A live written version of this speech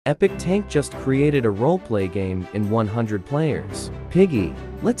Epic Tank just created a roleplay game in 100 players. Piggy,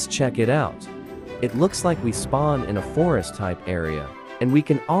 let's check it out. It looks like we spawn in a forest type area, and we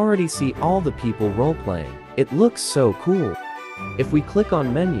can already see all the people roleplaying. It looks so cool. If we click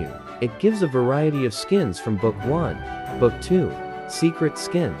on menu, it gives a variety of skins from Book 1, Book 2, secret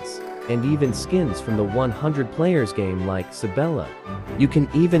skins, and even skins from the 100 players game like Sabella. You can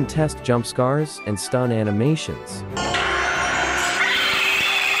even test jump scares and stun animations.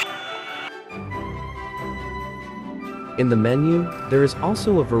 In the menu, there is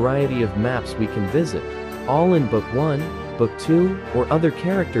also a variety of maps we can visit, all in Book 1, Book 2, or other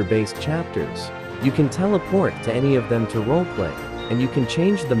character-based chapters. You can teleport to any of them to roleplay, and you can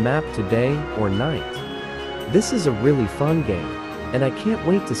change the map to day or night. This is a really fun game, and I can't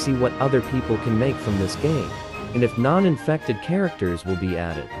wait to see what other people can make from this game, and if non-infected characters will be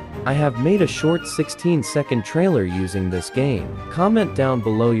added. I have made a short 16-second trailer using this game. Comment down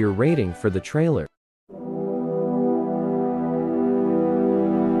below your rating for the trailer.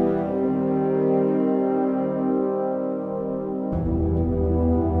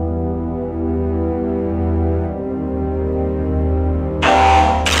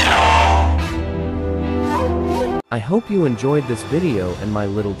 I hope you enjoyed this video and my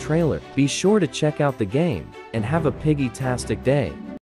little trailer. Be sure to check out the game, and have a piggy-tastic day.